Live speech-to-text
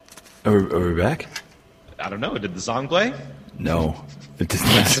Are we back? I don't know. Did the song play? No, it did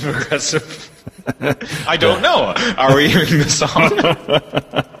Passive not. aggressive. I don't know. Are we hearing the song?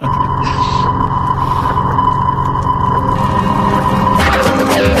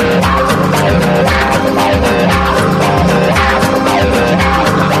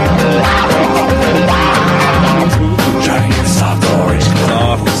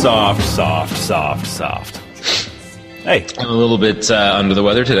 Soft. Hey. I'm a little bit under the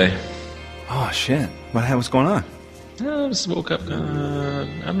weather today. Oh, shit. What's going on? I just woke up. I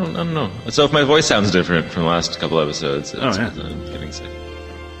don't know. So if my voice sounds different from the last couple episodes, it's because I'm getting sick.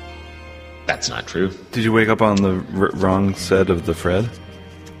 That's not true. Did you wake up on the wrong set of the Fred?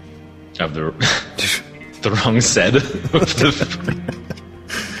 Of the the wrong set of the Fred.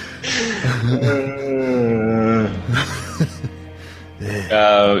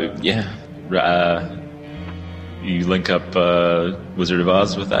 Yeah. You link up Wizard of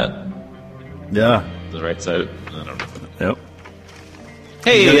Oz with that? Yeah. The right side? I don't know. Yep.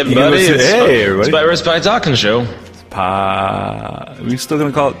 Hey, everybody. Everybody. It's by Talkin show. Are we still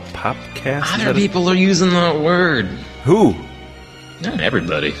going to call it Popcast? Other people are using that word. Who? Not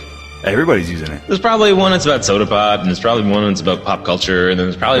everybody. Everybody's using it. There's probably one that's about soda pop, and there's probably one that's about pop culture, and then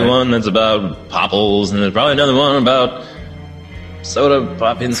there's probably one that's about popples, and there's probably another one about soda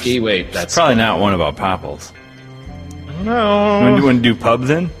popinski. Wait, that's probably not one about popples. I don't know. You want to do pub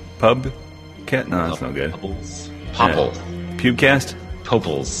then? Pub? Cat? No, that's no good. Popple. Yeah. Pubecast?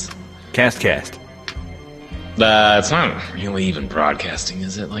 Poples. Cast. It's not really even broadcasting,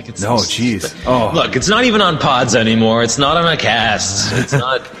 is it? Like it's no, jeez. Oh, look, it's not even on pods anymore. It's not on a cast. It's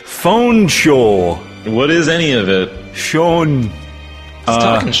not phone show. What is any of it? Sean. It's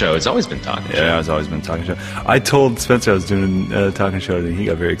Talkin show. It's always been Talkin show. Yeah, it's always been Talkin show. I told Spencer I was doing a Talkin show today. He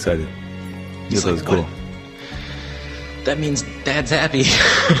got very excited. He thought it was cool. That means Dad's happy.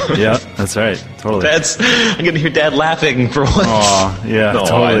 Yeah, that's right. Totally. I'm gonna hear Dad laughing for once. Oh, yeah, no,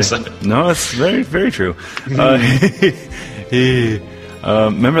 totally. No, it's very, very true. Remember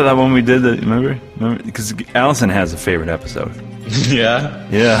that one we did? Remember? Because Allison has a favorite episode. Yeah?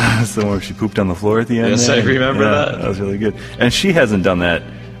 Yeah, that's the one where she pooped on the floor at the end. Yes, I remember that. That was really good. And she hasn't done that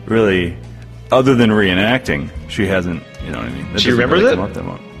really, other than reenacting. She hasn't, you know what I mean? She remembers it?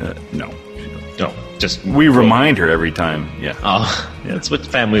 No. No. Just we remind her every time. Yeah. Oh, yeah. That's what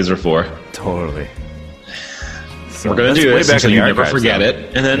families are for. Totally. So we're gonna do it so you never forget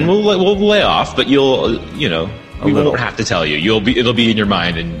it, and then we'll lay off. But we won't have to tell you. It'll be in your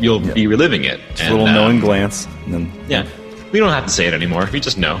mind, and you'll be reliving it. Just a little knowing glance, and then yeah. We don't have to say it anymore. You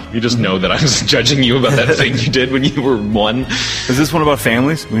just know. You just know that I was judging you about that thing you did when you were 1. Is this one about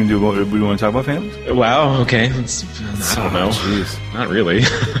families? We want to talk about families? Wow. Okay. I don't know. Jeez. Not really.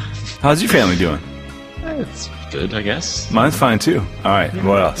 How's your family doing? It's good, I guess. Mine's fine too. All right.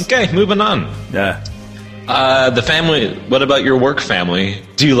 What else? Okay, moving on. Yeah. The family. What about your work family?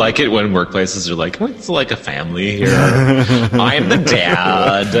 Do you like it when workplaces are like, it's like a family here? I'm the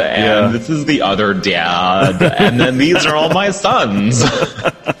dad, and this is the other dad, and then these are all my sons.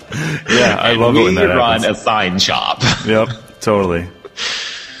 Yeah, I love it when that happens. We run a sign shop. Yep, totally.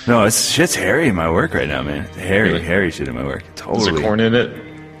 No, shit's hairy in my work right now, man. Hairy shit in my work. Totally. Is there corn in it?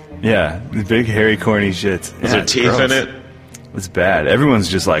 Yeah, the big, hairy, corny shit. Is there teeth in it? It's bad. Everyone's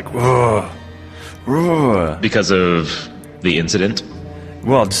just like, whoa. Because of the incident?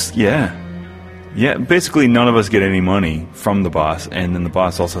 Well, just, yeah. Yeah, basically none of us get any money from the boss, and then the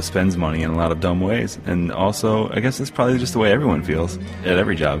boss also spends money in a lot of dumb ways. And also, I guess that's probably just the way everyone feels at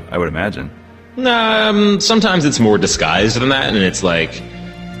every job, I would imagine. Sometimes it's more disguised than that, and it's like,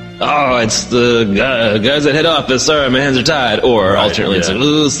 oh, it's the guys at head office. Sorry, my hands are tied. Or alternately, it's like,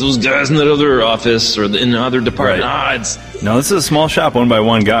 oh, it's those guys in that other office or in the other department. Right. No, this is a small shop owned by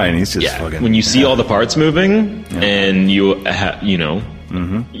one guy, and he's just fucking... When you see all the parts moving, and you've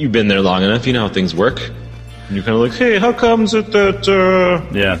been there long enough, you know how things work. And you're kind of like, hey, how comes it that...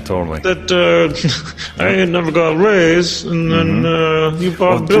 yeah, totally. That I never got a raise, and then you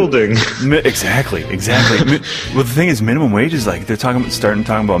bought a building. Exactly. Well, the thing is, minimum wage is like, they're talking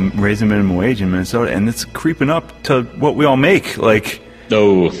about raising minimum wage in Minnesota, and it's creeping up to what we all make. Like...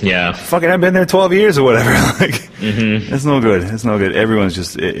 Oh, yeah. Fucking, I've been there 12 years or whatever. Like, it's no good. It's no good. Everyone's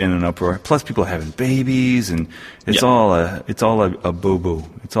just in an uproar. Plus, people are having babies, and it's all a boo-boo.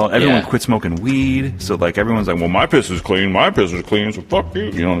 It's all, everyone quit smoking weed, so, like, everyone's like, well, my piss is clean, so fuck you.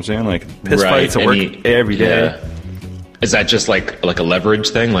 You know what I'm saying? Like, piss fights at work every day. Yeah. Is that just, like a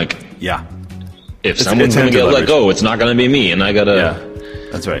leverage thing? Like, yeah. If someone's going to get let go, it's not going to be me, and I got to... Yeah,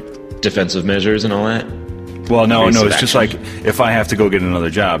 that's right. Defensive measures and all that? Well, no, it's just like, if I have to go get another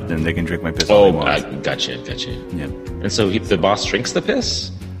job, then they can drink my piss all they want. Gotcha. Yeah. And so the boss drinks the piss?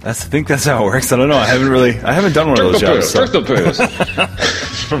 I think that's how it works. I don't know. I haven't done one of those jobs. Turtle poos.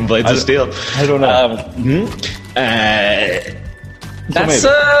 From Blades of Steel. I don't know. That's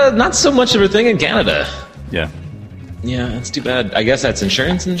not so much of a thing in Canada. Yeah. Yeah, that's too bad. I guess that's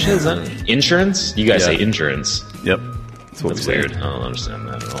insurance and shit. Is that insurance? You guys say insurance. Yep. That's weird. I don't understand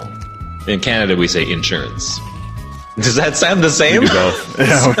that at all. In Canada, we say insurance. Does that sound the same? We do both.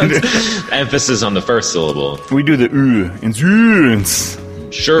 Yeah, we do. Emphasis on the first syllable. We do the insurance.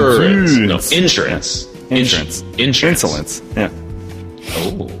 Insurance. No, insurance. Yeah. Insurance. Insurance. Insolence. Yeah.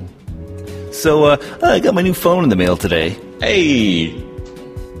 Oh. So, I got my new phone in the mail today. Hey.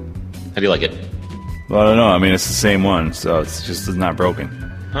 How do you like it? Well, I don't know. I mean, it's the same one, so it's not broken.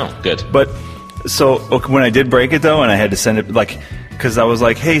 Oh, good. But, so, when I did break it, though, and I had to send it, because I was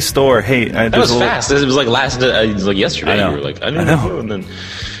like, hey, store, hey. That was fast. It was like yesterday. I know. You were like, I know. And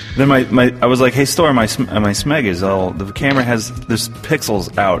then I was like, hey, store, my smeg is all, the camera there's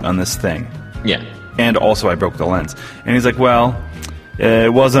pixels out on this thing. Yeah. And also I broke the lens. And he's like, well,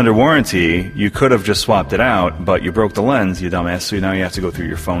 it was under warranty. You could have just swapped it out, but you broke the lens, you dumbass, so now you have to go through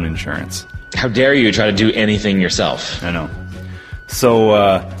your phone insurance. How dare you try to do anything yourself? I know. So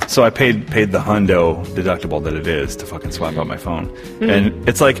I paid the hundo deductible that it is to fucking swap out my phone. Mm-hmm. And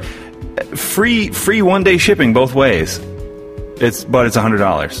it's like free 1-day shipping both ways. But it's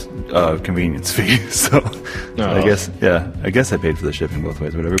 $100 convenience fee. So I guess I paid for the shipping both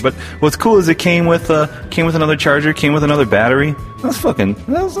ways, whatever. But what's cool is it came with another charger, came with another battery. That's nothing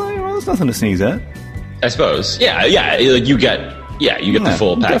to sneeze at. I suppose. Yeah. You get the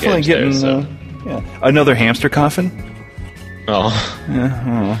full package. Definitely getting another hamster coffin. Oh.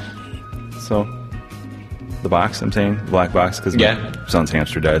 Yeah. So the box, I'm saying, the black box, because my son's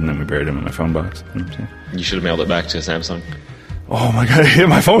hamster died, and then we buried him in my phone box. You should have mailed it back to Samsung. Oh my god,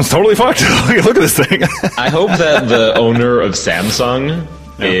 my phone's totally fucked. Look at this thing. I hope that the owner of Samsung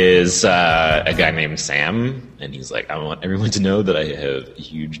is a guy named Sam, and he's like, I want everyone to know that I have a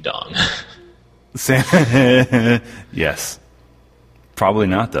huge dong. Sam? Yes. Probably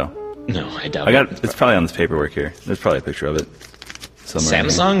not, though. No, I doubt it. It's probably on this paperwork here. There's probably a picture of it.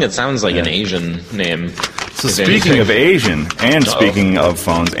 Samsung? It sounds like an Asian name. So speaking of Asian, and speaking of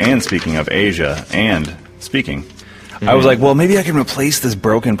phones, and speaking of Asia, and speaking... I was like, well, maybe I can replace this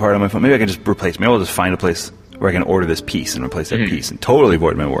broken part of my phone. Maybe I can just maybe I'll just find a place where I can order this piece and replace that piece and totally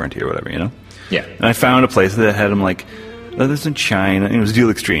avoid my warranty or whatever, you know? Yeah. And I found a place that had them like, this in China. And it was Deal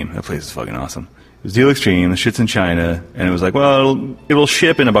Extreme. That place is fucking awesome. It was Deal Extreme. The shit's in China. And it was like, well, it'll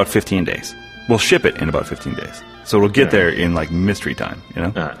ship in about 15 days. We'll ship it in about 15 days. So it'll get there in like mystery time, you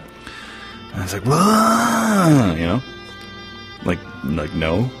know? And I was like, whoa, you know? Like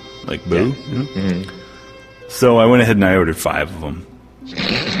no. Like boo, you know? Mm-hmm. So I went ahead and I ordered 5 of them.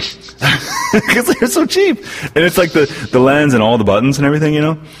 Because they're so cheap. And it's like the lens and all the buttons and everything, you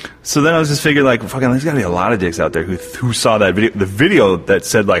know? So then I was just figuring, like, fucking, there's got to be a lot of dicks out there who saw that video, the video that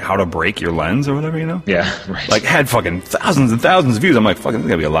said, like, how to break your lens or whatever, you know? Yeah, right. Like, had fucking thousands and thousands of views. I'm like, fucking, there's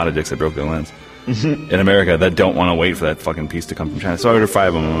got to be a lot of dicks that broke their lens in America that don't want to wait for that fucking piece to come from China. So I ordered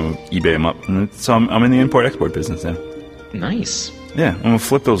 5 of them. I'm going to eBay them up. And so I'm in the import-export business now. Nice. Yeah, I'm gonna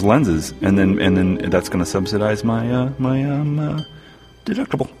flip those lenses, and then that's gonna subsidize my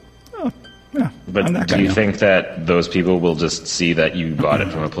deductible. Oh, yeah. But do you think that those people will just see that you bought it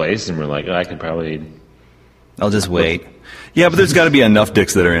from a place and were like, I could probably... I'll just wait. Yeah, but there's got to be enough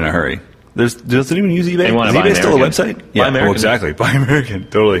dicks that are in a hurry. Does it even use eBay? Is eBay still a website? Yeah, exactly. Buy American.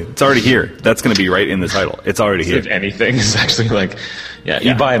 Totally. It's already here. That's going to be right in the title. It's already here. If anything, it's actually like,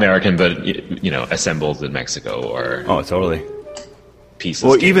 you buy American, but, assembled in Mexico or... Oh, totally. Pieces.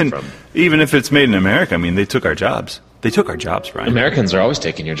 Well, even if it's made in America, I mean, they took our jobs. They took our jobs, Brian. Americans are always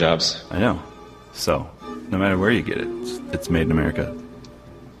taking your jobs. I know. So, no matter where you get it, it's made in America.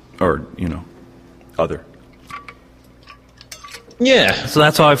 Or, other. Yeah. So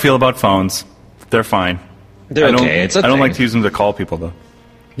that's how I feel about phones. They're fine. They're okay. I don't like to use them to call people, though.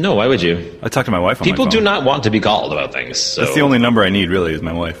 No, why would you? I talk to my wife on People my phone. do not want to be called about things. So. That's the only number I need, really, is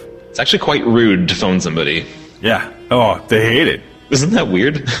my wife. It's actually quite rude to phone somebody. Yeah. Oh, they hate it. Isn't that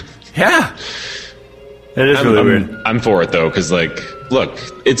weird? Yeah. It is really weird. I'm for it, though, because, look,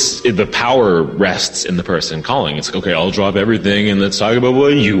 the power rests in the person calling. It's like, okay, I'll drop everything and let's talk about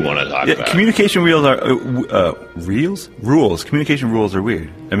what you want to talk about. Communication rules are... Rules? Communication rules are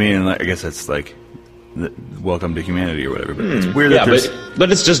weird. I mean, I guess that's like... welcome to humanity or whatever, but it's weird that but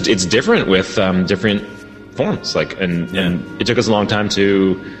it's different with different forms. And it took us a long time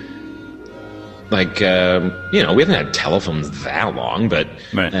to... we haven't had telephones that long, but,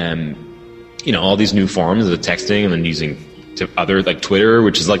 all these new forms of texting and then using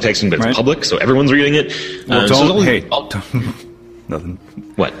Nothing.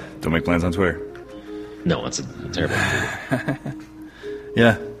 What? Don't make plans on Twitter. No, that's a terrible idea.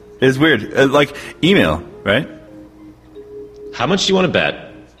 Yeah. It's weird. Like, email, right? How much do you want to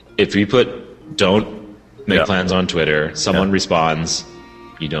bet if we put don't make plans on Twitter, someone responds,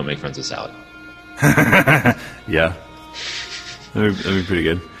 you don't make friends with Sally? Yeah. That'd be pretty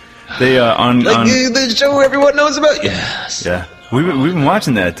good. They, on the show everyone knows about? Yes. Yeah. We've been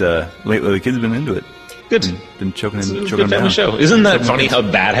watching that lately. The kids have been into it. Good. Been choking It's a them good family down. show. Isn't that funny how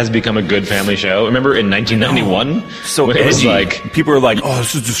that has become a good family show? Remember in 1991? So when it was like, people were like, "Oh,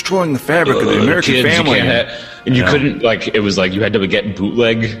 this is destroying the fabric of the American kids, family." You can't and you couldn't, like, it was like you had to get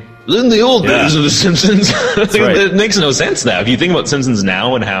bootleg. In the old days of The Simpsons. Right. It makes no sense now. If you think about Simpsons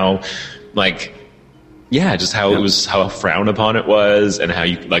now and how, like, just how it was, how frowned upon it was, and how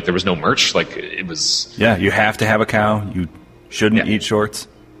you, like, there was no merch. Like, it was. Yeah, you have to have a cow. You shouldn't eat shorts.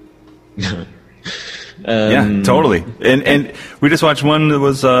 Yeah, totally. And we just watched one that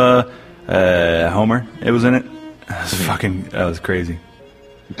was Homer. It was in it. That was crazy.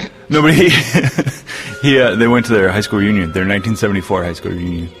 Nobody. They went to their high school reunion. Their 1974 high school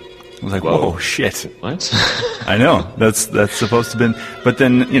reunion. I was like, whoa shit. What? I know. That's supposed to have been. But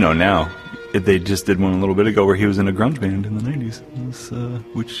then, now they just did one a little bit ago where he was in a grunge band in the 90s,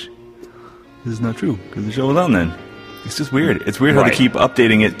 which is not true because the show was on then. It's just weird. It's weird how they keep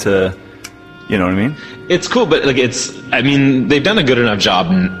updating it to. You know what I mean? It's cool, but like they've done a good enough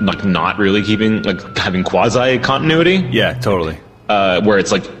job, like not really keeping, like having quasi continuity. Yeah, totally. Where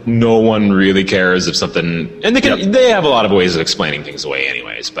it's like no one really cares if something, and they have a lot of ways of explaining things away,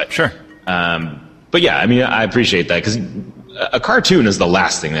 anyways. But sure. But yeah, I mean, I appreciate that because a cartoon is the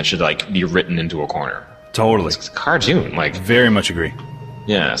last thing that should like be written into a corner. Totally, it's a cartoon. Like, very much agree.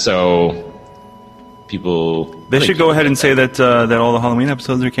 Yeah, so. People. They should go ahead and say that all the Halloween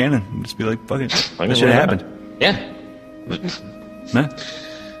episodes are canon. And just be like, fuck it. That should have happened. Yeah. Nah.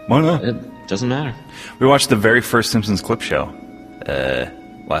 Why not? It doesn't matter. We watched the very first Simpsons clip show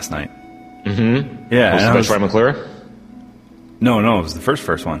last night. Mm-hmm. Yeah. Was it by Troy McClure? No, it was the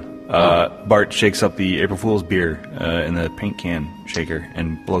first one. Bart shakes up the April Fool's beer in the paint can shaker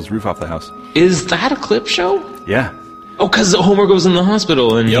and blows the roof off the house. Is that a clip show? Yeah. Oh, because Homer goes in the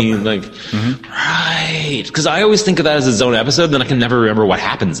hospital and he, like... Mm-hmm. Right. Because I always think of that as its own episode, then I can never remember what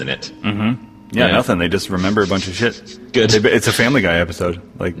happens in it. Mm-hmm. Yeah, nothing. They just remember a bunch of shit. Good. It's a Family Guy episode.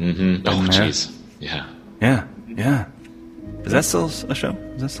 Like, mm-hmm. Oh, jeez. Yeah. Yeah. Is that still a show?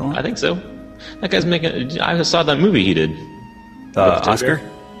 Is that still on? I think so. That guy's making... I saw that movie he did. Oscar?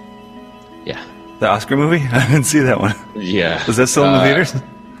 Yeah. The Oscar movie? I didn't see that one. Yeah. Is that still in the theaters?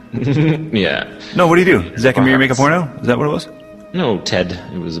 Yeah. No, what do you do? Zack and Miri make a porno? Is that what it was? No, Ted.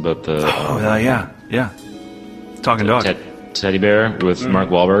 It was about the... yeah. Talking dog. Teddy bear with Mark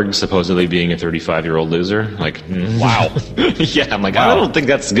Wahlberg supposedly being a 35-year-old loser. Like, wow. Yeah, I'm like, wow. I don't think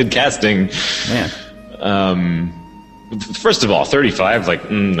that's good casting. Man. First of all, 35,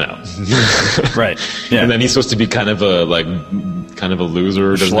 like, no. Right. Yeah. And then he's supposed to be kind of a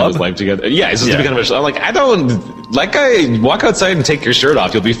loser, doesn't have his life together. Yeah, he's supposed to be kind of a... I'm like, I don't... Like, walk outside and take your shirt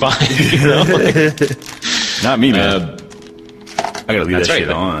off, you'll be fine. You know? Like, not me, man. I gotta leave that shit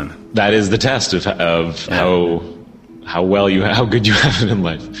on. That is the test of how good you have it in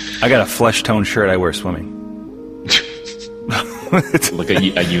life. I got a flesh tone shirt I wear swimming. Like a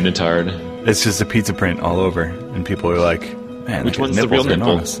unitard. It's just a pizza print all over, and people are like, "Man, which one's the real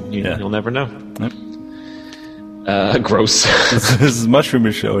nipple?" You'll never know. Yep. Gross. This is mushroom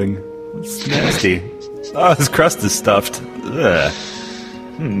is showing. It's nasty. Oh, this crust is stuffed. Ugh.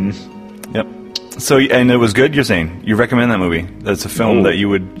 Yep. So, and it was good. You're saying you recommend that movie? That's a film that you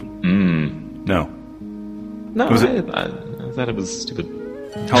would. No. No, I thought it was stupid.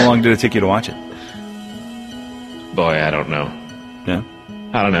 How long did it take you to watch it? Boy, I don't know. Yeah.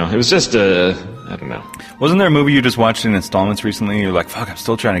 I don't know. It was just I don't know. Wasn't there a movie you just watched in installments recently? You're like, fuck, I'm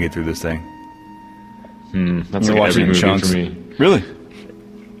still trying to get through this thing. That's like every movie for me. Really?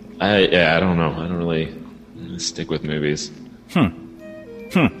 I don't know. I don't really stick with movies.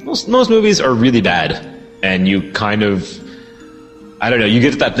 Most movies are really bad, and you kind of, I don't know, you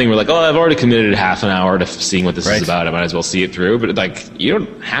get to that thing where like, oh, I've already committed half an hour to seeing what this is about. I might as well see it through. But like, you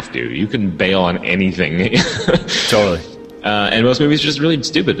don't have to. You can bail on anything. Totally. And most movies are just really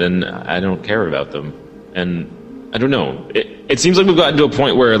stupid, and I don't care about them. And I don't know. It seems like we've gotten to a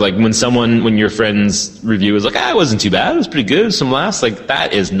point where, like, when your friend's review is like, it wasn't too bad, it was pretty good, some laughs, like,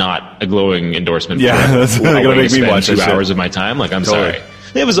 that is not a glowing endorsement. Yeah, that's gonna make me watch 2 hours of my time. Like, I'm sorry.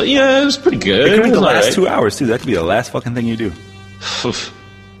 It was pretty good. It could be the last 2 hours too. That could be the last fucking thing you do. Oof.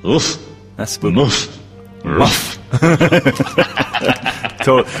 That's muff.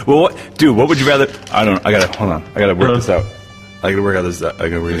 So, well, what would you rather? Hold on. I gotta work this out. I gotta work out this. I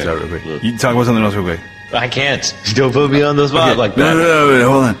gotta work this out real quick. You talk about something else real quick. I can't. Don't put me on the spot like that. No,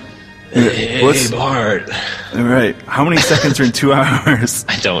 hold on. Hey, Bart. All right. How many seconds are in 2 hours?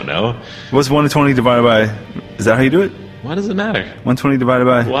 I don't know. What's 120 divided by? Is that how you do it? Why does it matter? 120 divided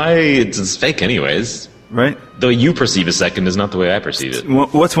by? Why? It's fake anyways. Right? The way you perceive a second is not the way I perceive it.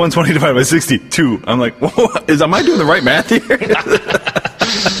 What's 120 divided by 62? I'm like, am I doing the right math here?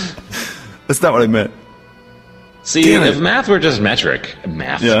 That's not what I meant. See, if math were just metric,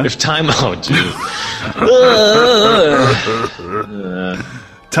 if time,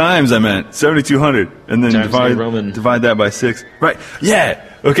 times, I meant 7,200, and then divide that by 6. Right? Yeah.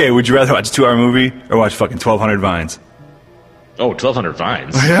 Okay. Would you rather watch a 2-hour movie or watch fucking 1,200 vines? Oh, 1,200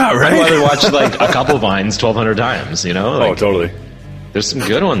 vines. Yeah, right. I'd rather watch like a couple vines 1,200 times. You know? Like, totally. There's some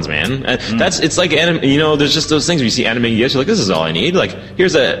good ones, man. It's like there's just those things where you see animated GIFs. You're like, this is all I need. Like,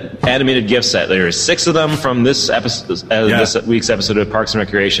 here's an animated GIF set. There's 6 of them from this episode, this week's episode of Parks and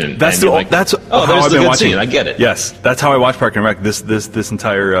Recreation. That's how I've been watching. Scene. I get it. Yes, that's how I watch Park and Rec this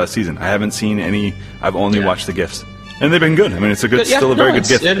entire season. I haven't seen any. I've only watched the GIFs, and they've been good. I mean, it's still a very good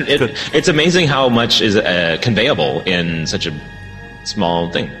GIF. It's amazing how much is conveyable in such a small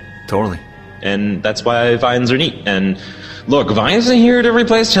thing. Totally. And that's why Vines are neat. And look, Vine isn't here to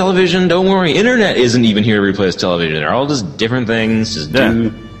replace television. Don't worry. Internet isn't even here to replace television. They're all just different things. Just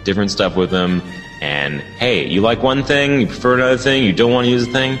do different stuff with them. And, hey, you like one thing, you prefer another thing, you don't want to use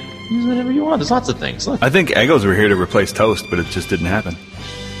a thing, use whatever you want. There's lots of things. Look. I think Eggos were here to replace toast, but it just didn't happen.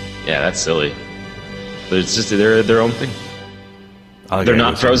 Yeah, that's silly. But it's just their own thing. They're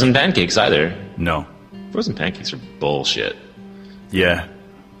not frozen pancakes either. No. Frozen pancakes are bullshit. Yeah.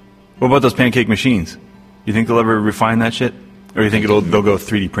 What about those pancake machines? You think they'll ever refine that shit? Or you think they'll go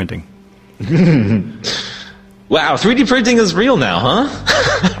 3D printing? Wow, 3D printing is real now, huh?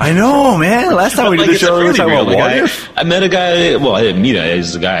 I know, man. Last time we did the show, we were talking about what if? I met a guy, well, I didn't meet him.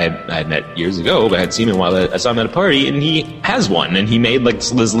 He's a guy I had met years ago, but I had seen him while I saw him at a party, and he has one, and he made like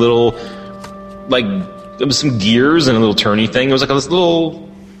this little, like, there was some gears and a little turny thing. It was like this little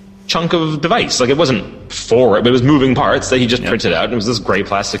chunk of device. Like, it wasn't for it, but it was moving parts that he just printed out, and it was this gray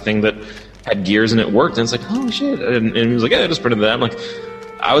plastic thing that had gears and it worked, and it's like, oh shit. And he was like, yeah, I just printed that. I'm like,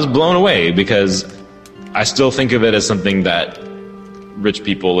 I was blown away because I still think of it as something that rich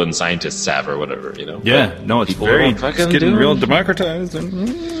people and scientists have or whatever, you know? Yeah, no, it's getting real democratized.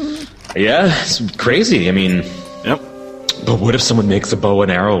 Yeah, it's crazy. I mean, but what if someone makes a bow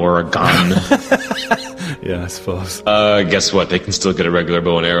and arrow or a gun? Yeah, I suppose. Guess what? They can still get a regular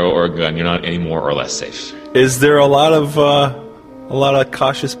bow and arrow or a gun. You're not any more or less safe. Is there a lot of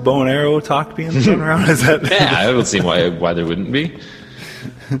cautious bow and arrow talk being thrown around? Is that? Yeah, I don't see why there wouldn't be.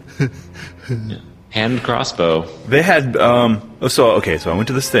 Yeah. Hand crossbow. They had so I went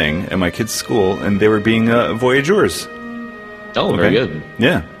to this thing at my kid's school, and they were being voyageurs. Oh, very good.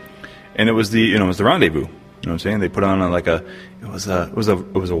 Yeah, and it was the rendezvous. You know what I'm saying? They put on it was a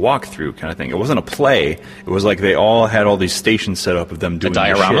walkthrough kind of thing. It wasn't a play. It was like they all had all these stations set up of them doing a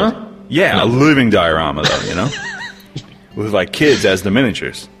diorama. Shit. Yeah, a living diorama though. You know, with like kids as the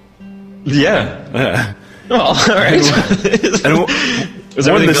miniatures. Yeah. Well, all right. Was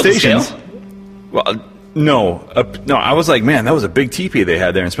one of the stations. Well, no. I was like, man, that was a big teepee they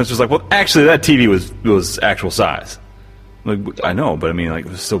had there. And Spencer was like, well, actually, that TV was actual size. Like, I know, but I mean, like,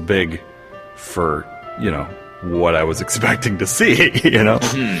 it was still big for, what I was expecting to see,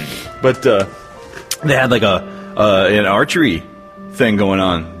 Mm-hmm. But they had like an archery thing going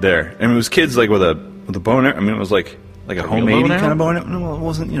on there. I mean, it was kids like with a bow and arrow. I mean, it was like a homemade kind of bow and arrow. No, it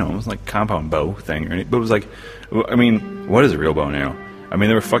wasn't. It was like compound bow thing or anything. But it was like, I mean, what is a real bow and arrow? I mean,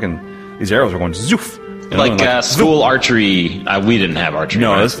 they were fucking. These arrows were going zoof. Like school archery. We didn't have archery.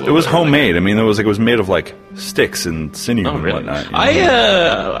 No, it was homemade. I mean, it was made of like sticks and sinew and whatnot.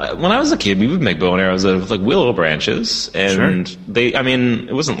 When I was a kid, we would make bow and arrows out of like willow branches, and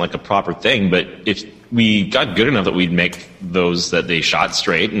it wasn't like a proper thing. But if we got good enough that we'd make those that they shot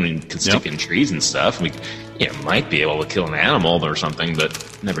straight and we could stick in trees and stuff, we might be able to kill an animal or something,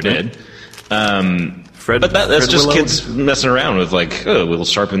 but never did. That's just kids messing around with like, we'll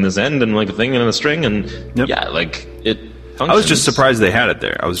sharpen this end and like a thing and a string and it functions. I was just surprised they had it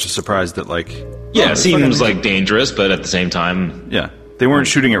there. I was just surprised that like... Yeah, it seems like dangerous, but at the same time... Yeah, they weren't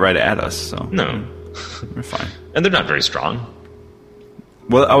shooting it right at us, so... No. We're fine. And they're not very strong.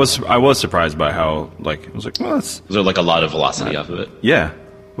 Well, I was surprised by how, like, I was like, well, that's... Was there like a lot of velocity off of it? Yeah.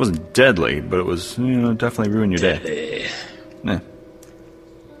 It wasn't deadly, but it was, definitely ruin your day. Yeah.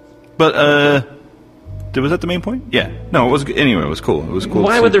 But, was that the main point? Yeah. No, it was. Anyway, it was cool. It was cool.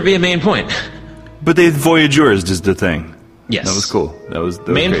 Why would there be a main point? But they voyageurs is the thing. Yes, that was cool. That was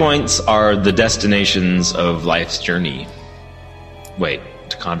main points are the destinations of life's journey. Wait,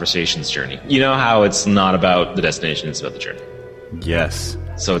 to conversation's journey. You know how it's not about the destination, it's about the journey. Yes.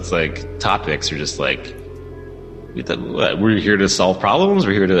 So it's like topics are just like, we're here to solve problems?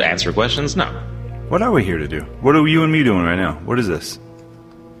 We're here to answer questions? No. What are we here to do? What are you and me doing right now? What is this?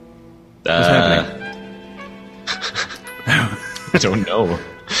 What's happening? I don't know.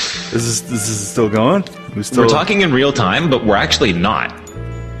 This is still going? We're talking in real time, but we're actually not.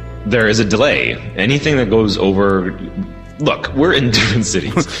 There is a delay. Anything that goes over... Look, we're in different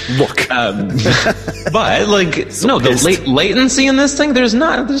cities. Look. But, like, so no, the latency in this thing, there's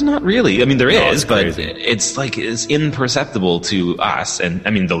not really. I mean, there is, but it's, like, it's imperceptible to us. And, I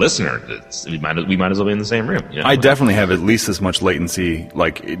mean, the listener, we might as well be in the same room. You know? I definitely have at least as much latency,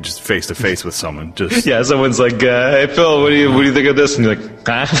 like, just face-to-face with someone. Just yeah, someone's like, hey, Phil, what do you think of this? And you're like,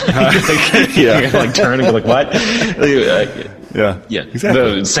 huh? Like, yeah. You're like, turn and go like, what? Yeah. Yeah.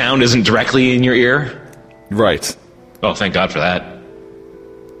 Exactly. The sound isn't directly in your ear. Right. Oh, thank God for that.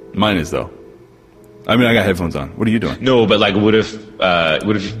 Mine is, though. I mean, I got headphones on. What are you doing? No, but like, what if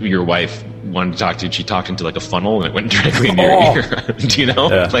your wife wanted to talk to you? She talked into like a funnel and it went directly into your ear. Do you know?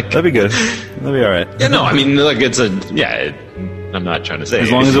 Yeah, like, that'd be good. That'd be all right. Yeah, no, I mean, like, I'm not trying to say.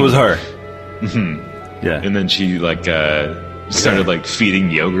 As long as it was her. Mm-hmm. Yeah. And then she like started like feeding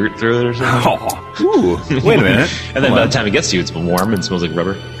yogurt through it or something. Oh. Ooh. Wait a minute. And then by the time it gets to you, it's warm and smells like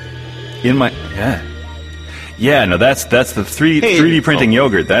rubber. Yeah, no, that's the 3D printing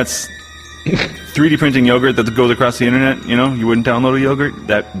yogurt. That's 3D printing yogurt that goes across the internet. You know, you wouldn't download a yogurt.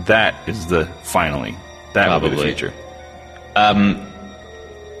 That is the finally. That Probably. would be the future.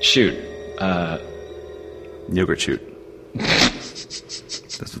 Shoot. Yogurt shoot.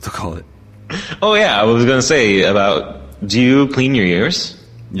 That's what they'll call it. Oh yeah, I was gonna say about. Do you clean your ears?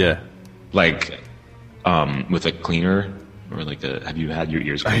 Yeah. Like, with a cleaner or like have you had your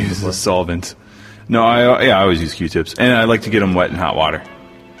ears I cleaned use before? a solvent. No, I always use Q-tips, and I like to get them wet in hot water.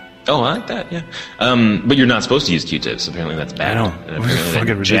 Oh, I like that, yeah. But you're not supposed to use Q-tips. Apparently that's bad. I know. And apparently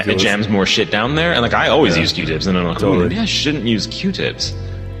Fucking ridiculous. it jams more shit down there. And like, I always use Q-tips, and I'm like, Totally. maybe I shouldn't use Q-tips.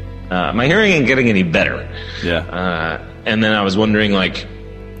 My hearing ain't getting any better. Yeah. And then I was wondering, like,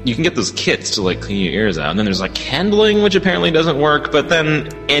 you can get those kits to like clean your ears out, and then there's like candling, which apparently doesn't work. But then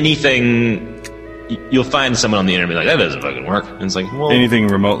anything, you'll find someone on the internet like, that doesn't fucking work. And it's like, well, Anything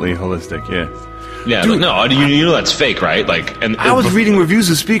remotely holistic, yeah. yeah, Dude, no, you know that's fake, right? Like, and I was reading reviews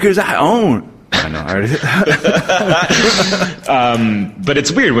of speakers I own. I know. I already. but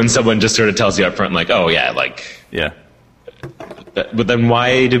it's weird when someone just sort of tells you up front, like, oh yeah, like, Yeah. but then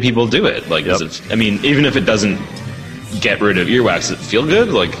why do people do it? Like, Yep. does it? I mean, even if it doesn't get rid of earwax, does it feel good?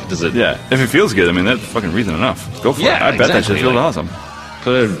 Like, does it? Yeah. If it feels good, I mean, that's fucking reason enough. Go for it. Yeah, I bet that shit exactly, feels like- awesome.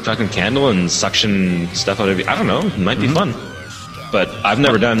 Put a fucking candle and suction stuff out of you. I don't know. It might be fun. But I've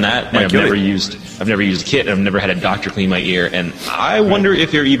never done that. And I've never used a kit, and I've never had a doctor clean my ear. And I wonder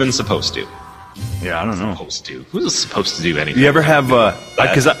if you're even supposed to. Yeah, I don't know. Supposed to? Who's supposed to do anything? You ever have?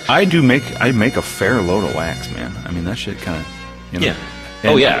 Because I make a fair load of wax, man. I mean, that shit kind of. You know, Yeah.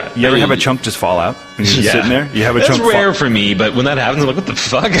 And Oh yeah. You ever I mean, have a chunk just fall out? And you're just sitting there. You have a That's chunk. rare for me, but when that happens, I'm like, what the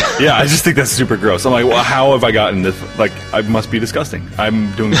fuck? Yeah, I just think that's super gross. I'm like, well, how have I gotten this? Like, I must be disgusting.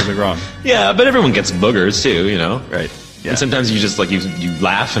 I'm doing something wrong. Yeah, but everyone gets boogers too, you know. Right. Yeah. And sometimes you just like you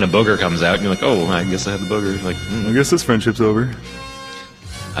laugh and a booger comes out and you're like, oh, I guess I have the booger. Like, I guess this friendship's over.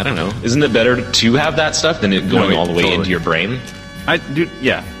 I don't know. Isn't it better to have that stuff than it going all the way totally. into your brain?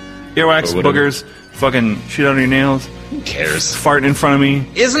 Yeah. Earwax, Or whatever. boogers, fucking shit on your nails, Who cares? farting in front of me.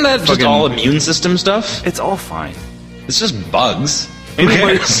 Isn't that just Fucking- all immune system stuff? It's all fine. It's just bugs. Who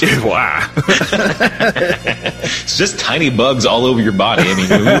Anybody- cares? Wow. It's just tiny bugs all over your body. I mean,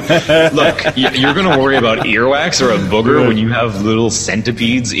 look, you're going to worry about earwax or a booger when you have little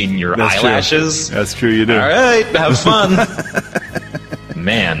centipedes in your That's true. eyelashes. That's true, you do. All right, have fun.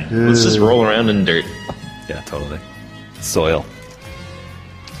 Man, let's just roll around in dirt. Yeah, totally. Soil.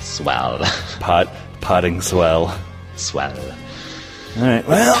 Swell. Potting swell. Swell. All right.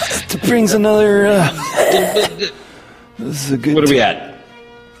 Well, that brings another. This is a good. What are we at?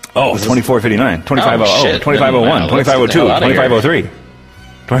 Oh, 2459, 2500, shit. 2501, Let's get the 2502, hell outta here. 2503,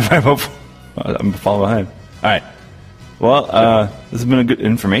 2504. I'm falling behind. All right. Well, this has been a good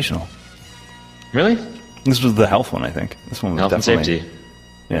informational. Really? This was the health one, I think. This one was Health and definitely. safety.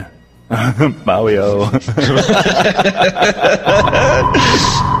 Yeah. Mauio.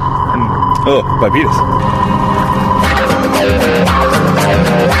 Oh, by Beatus.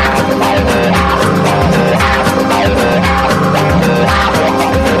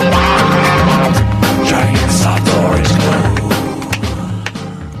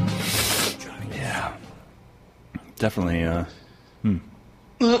 Yeah. Definitely, What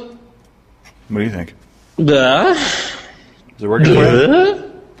do you think? The? Is it working for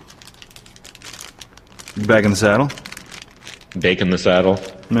you? You back in the saddle? Bacon the saddle.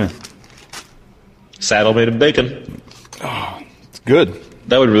 Yeah. Saddle made of bacon. Oh, it's good.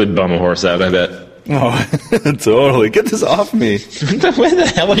 That would really bum a horse out, I bet. Oh, totally. Get this off me. What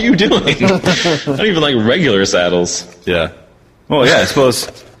the hell are you doing? I don't even like regular saddles. Yeah. Well, yeah, I suppose.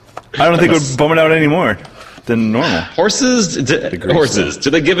 I don't think it would bum it out any more than normal. Horses? Do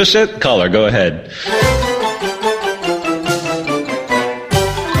they give a shit? Caller, go ahead.